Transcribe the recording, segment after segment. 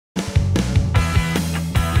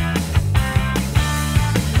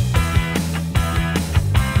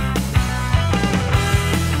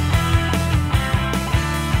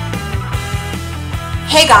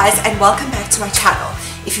Hey guys, and welcome back to my channel.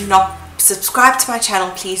 If you've not subscribed to my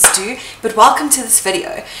channel, please do, but welcome to this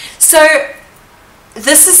video. So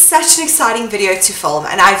this is such an exciting video to film,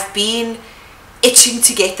 and I've been itching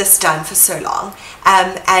to get this done for so long,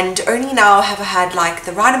 and only now have I had like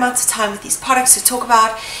the right amount of time with these products to talk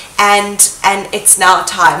about, and it's now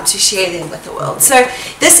time to share them with the world. So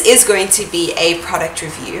this is going to be a product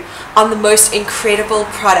review on the most incredible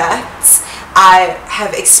products I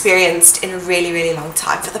have experienced in a really long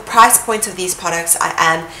time. For the price point of these products, I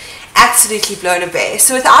am absolutely blown away.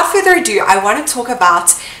 So without further ado, I want to talk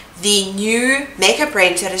about the new makeup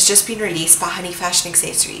range that has just been released by Honey Fashion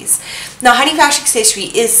Accessories. Now, Honey Fashion Accessory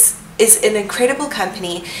is an incredible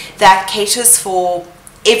company that caters for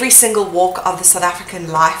every single walk of the South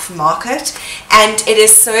African life market, and it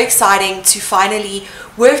is so exciting to finally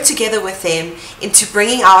work together with them into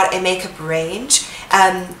bringing out a makeup range,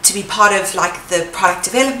 to be part of like the product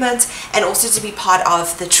development and also to be part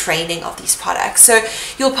of the training of these products. So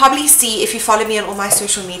you'll probably see, if you follow me on all my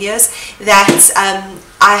social medias, that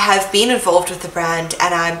I have been involved with the brand,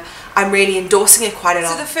 and I'm really endorsing it quite a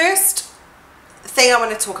lot. So the first thing I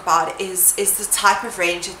want to talk about is the type of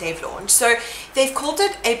range that they've launched. So they've called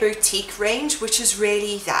it a boutique range, which is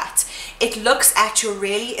really that. It looks at your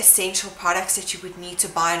really essential products that you would need to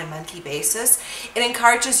buy on a monthly basis. It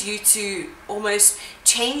encourages you to almost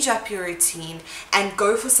change up your routine and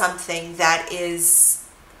go for something that is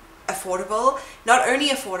affordable, not only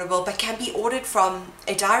affordable, but can be ordered from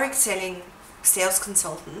a direct selling sales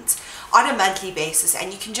consultant on a monthly basis,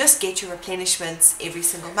 and you can just get your replenishments every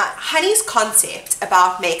single month. Honey's concept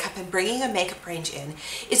about makeup and bringing a makeup range in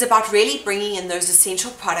is about really bringing in those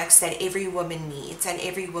essential products that every woman needs and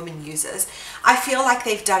every woman uses. I feel like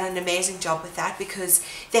they've done an amazing job with that, because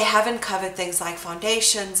they haven't covered things like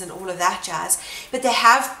foundations and all of that jazz, but they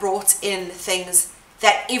have brought in things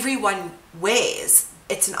that everyone wears.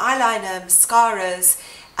 It's an eyeliner, mascaras,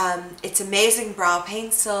 it's amazing brow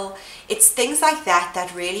pencil. It's things like that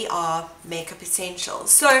that really are makeup essentials.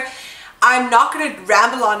 So I'm not going to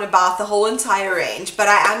ramble on about the whole entire range, but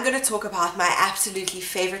I am going to talk about my absolutely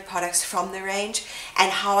favorite products from the range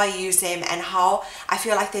and how I use them and how I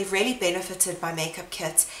feel like they've really benefited my makeup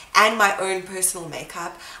kit and my own personal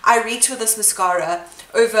makeup. I reach for this mascara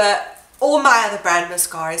over all my other brand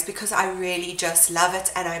mascaras because I really just love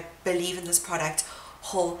it, and I believe in this product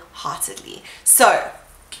wholeheartedly. So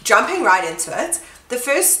jumping right into it, the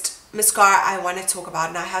first mascara I want to talk about,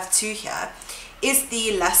 and I have two here, is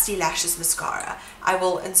the Lusty Lashes mascara. I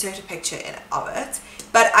will insert a picture of it,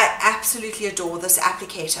 but I absolutely adore this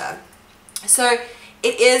applicator. So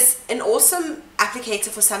it is an awesome applicator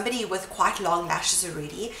for somebody with quite long lashes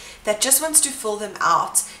already, that just wants to fill them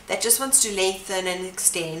out, that just wants to lengthen and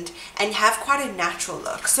extend and have quite a natural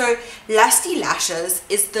look. So Lusty Lashes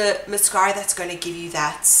is the mascara that's going to give you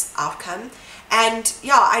that outcome. And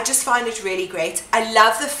yeah, I just find it really great. I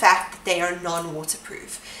love the fact that they are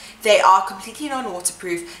non-waterproof. They are completely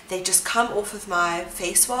non-waterproof. They just come off with my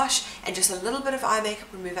face wash and just a little bit of eye makeup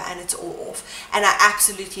remover, and it's all off. And I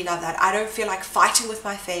absolutely love that. I don't feel like fighting with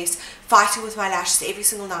my face, fighting with my lashes every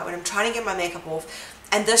single night when I'm trying to get my makeup off.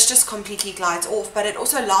 And this just completely glides off, but it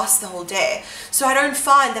also lasts the whole day. So I don't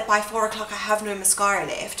find that by 4 o'clock I have no mascara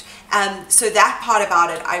left. So that part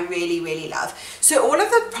about it I really love. So all of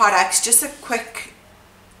the products, just a quick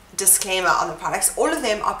disclaimer on the products, all of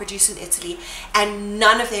them are produced in Italy, and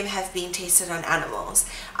none of them have been tested on animals.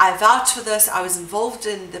 I vouch for this. I was involved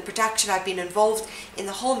in the production. I've been involved in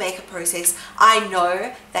the whole makeup process. I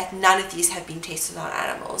know that none of these have been tested on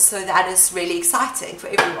animals, so that is really exciting for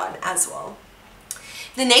everyone as well.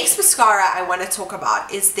 The next mascara I want to talk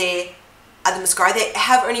about is their other mascara. They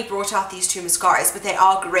have only brought out these two mascaras, but they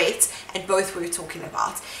are great, and both we're talking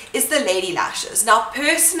about, is the Lady Lashes. Now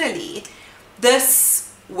personally, this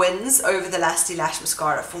wins over the Lusty Lash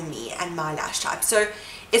mascara for me and my lash type. So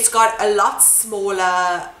it's got a lot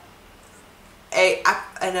smaller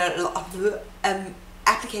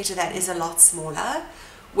applicator that is a lot smaller,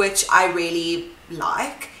 which I really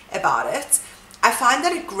like about it. I find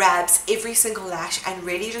that it grabs every single lash and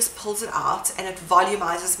really just pulls it out, and it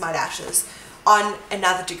volumizes my lashes on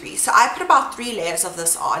another degree. So I put about 3 layers of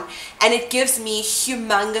this on, and it gives me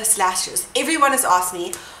humongous lashes. Everyone has asked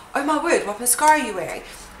me, oh my word, what mascara are you wearing?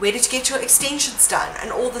 Where did you get your extensions done?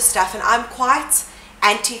 And all this stuff. And I'm quite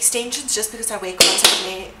anti-extensions just because I wear contact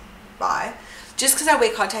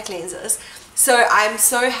lenses. So I'm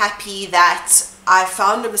so happy that I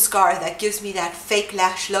found a mascara that gives me that fake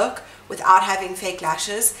lash look without having fake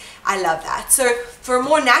lashes. I love that. So for a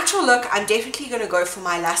more natural look, I'm definitely going to go for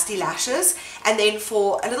my Lusty Lashes, and then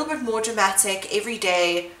for a little bit more dramatic,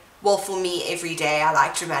 everyday well, for me, every day I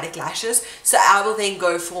like dramatic lashes, so I will then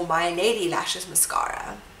go for my Lady Lashes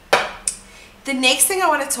mascara. The next thing I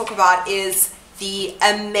want to talk about is the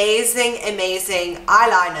amazing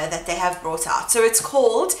eyeliner that they have brought out. So it's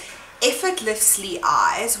called Effortlessly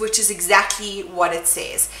Eyes, which is exactly what it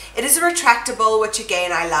says. It is a retractable, which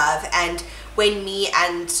again I love, and when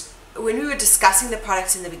we were discussing the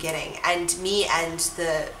product in the beginning, and me and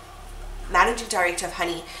the managing director of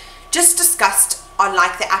Honey just discussed on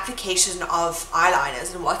like the application of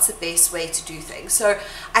eyeliners and what's the best way to do things. So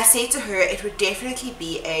I said to her it would definitely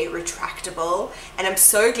be a retractable, and I'm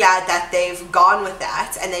so glad that they've gone with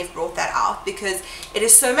that and they've brought that out, because it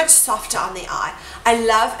is so much softer on the eye. I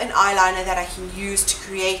love an eyeliner that I can use to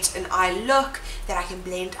create an eye look that I can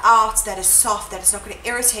blend out, that is soft, that is not going to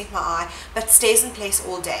irritate my eye, but stays in place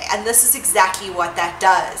all day. And this is exactly what that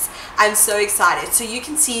does. I'm so excited. So you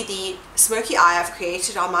can see the smoky eye I've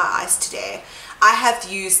created on my eyes today. I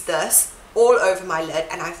have used this all over my lid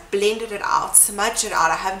and I've blended it out, smudged it out.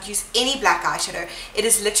 I haven't used any black eyeshadow. It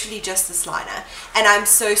is literally just this liner, and I'm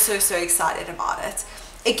so excited about it.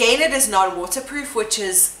 Again, it is non-waterproof, which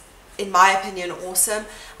is, in my opinion, awesome.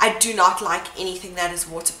 I do not like anything that is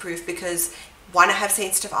waterproof because, one, I have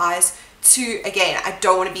sensitive eyes. Two, again, I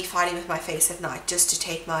don't want to be fighting with my face at night just to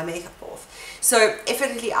take my makeup off. So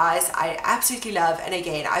Effortlessly Eyes, I absolutely love, and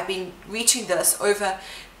again, I've been reaching this over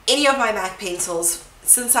any of my MAC pencils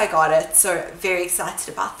since I got it, so very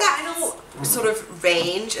excited about that. Final sort of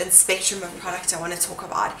range and spectrum of product I want to talk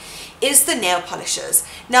about is the nail polishes.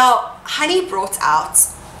 Now, Honey brought out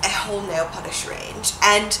a whole nail polish range,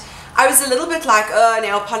 and I was a little bit like, oh,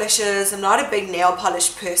 nail polishes, I'm not a big nail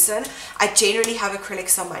polish person. I generally have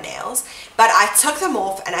acrylics on my nails, but I took them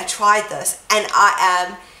off and I tried this and I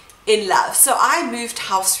am in love. So I moved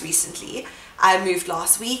house recently. I moved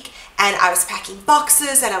last week and I was packing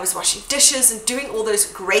boxes and I was washing dishes and doing all those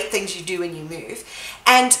great things you do when you move.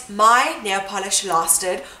 And my nail polish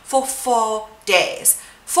lasted for 4 days.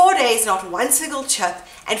 4 days, not one single chip.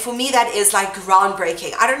 And for me, that is like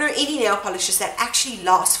groundbreaking. I don't know any nail polishes that actually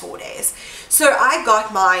last 4 days. So I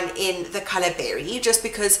got mine in the color Berry just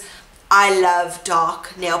because I love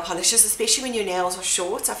dark nail polishes, especially when your nails are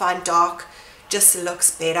short. I find dark just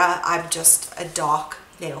looks better. I'm just a dark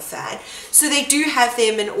nail fan. So they do have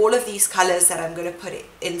them in all of these colors that I'm going to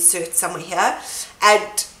insert somewhere here,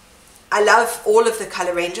 and I love all of the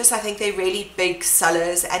color ranges. I think they're really big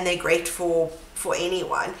sellers and they're great for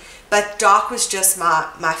anyone, but dark was just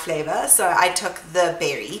my flavor, so I took the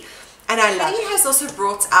Berry. And I love it. He has also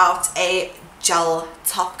brought out a gel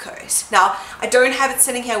top coat. Now, I don't have it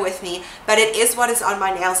sitting here with me, but it is what is on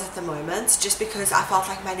my nails at the moment, just because I felt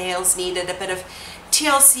like my nails needed a bit of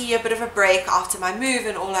TLC, a bit of a break after my move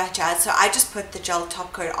and all that jazz. So I just put the gel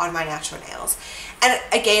top coat on my natural nails. And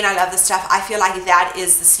again, I love this stuff. I feel like that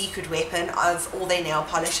is the secret weapon of all their nail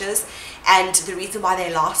polishes, and the reason why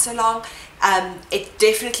they last so long. It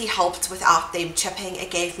definitely helped without them chipping. It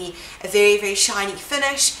gave me a very shiny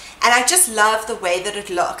finish, and I just love the way that it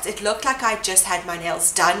looked. It looked like I just had my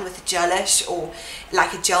nails done with a gelish or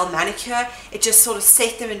like a gel manicure. It just sort of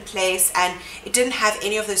set them in place, and it didn't have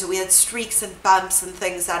any of those weird streaks and bumps and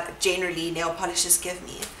things that generally nail polishes give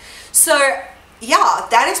me. So yeah,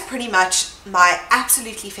 that is pretty much my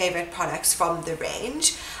absolutely favorite products from the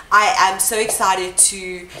range. I am so excited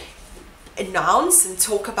to announce and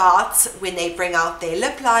talk about when they bring out their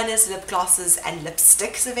lip liners, lip glosses and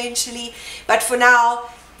lipsticks eventually, but for now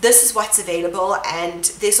this is what's available. And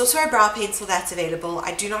there's also a brow pencil that's available.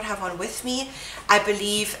 I do not have one with me, I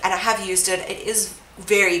believe, and I have used it. It is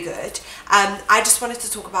very good. I just wanted to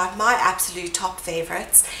talk about my absolute top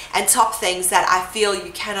favorites and top things that I feel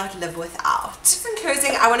you cannot live without. Just in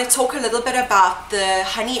closing, I want to talk a little bit about the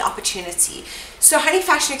Honey opportunity. So Honey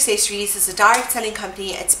Fashion Accessories is a direct selling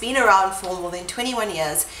company. It's been around for more than 21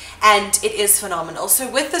 years and it is phenomenal. So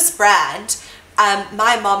with this brand,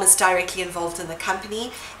 my mom is directly involved in the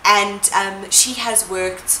company, and she has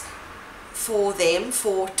worked for them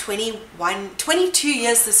for 22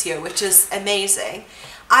 years this year, which is amazing.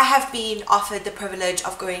 I have been offered the privilege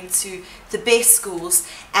of going to the best schools,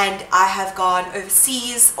 and I have gone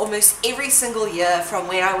overseas almost every single year from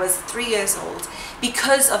when I was 3 years old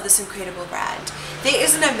because of this incredible brand. There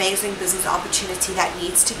is an amazing business opportunity that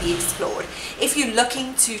needs to be explored. If you're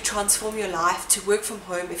looking to transform your life, to work from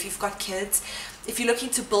home, if you've got kids, if you're looking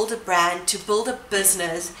to build a brand, to build a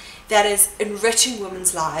business that is enriching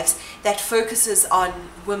women's lives, that focuses on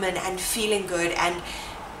women and feeling good and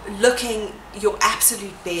looking your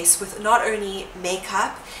absolute best with not only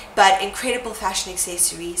makeup but incredible fashion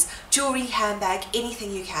accessories, jewelry, handbag,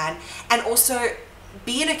 anything you can, and also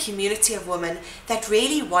be in a community of women that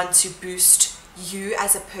really want to boost you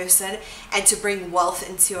as a person and to bring wealth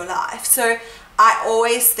into your life. So I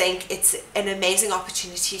always think it's an amazing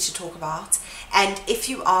opportunity to talk about. And if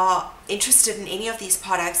you are interested in any of these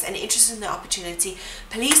products and interested in the opportunity,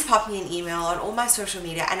 please pop me an email on all my social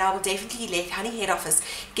media, and I will definitely let Honey Head Office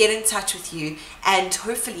get in touch with you, and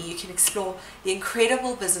hopefully you can explore the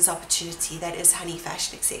incredible business opportunity that is Honey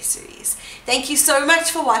Fashion Accessories. Thank you so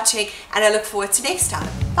much for watching, and I look forward to next time.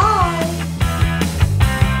 Bye!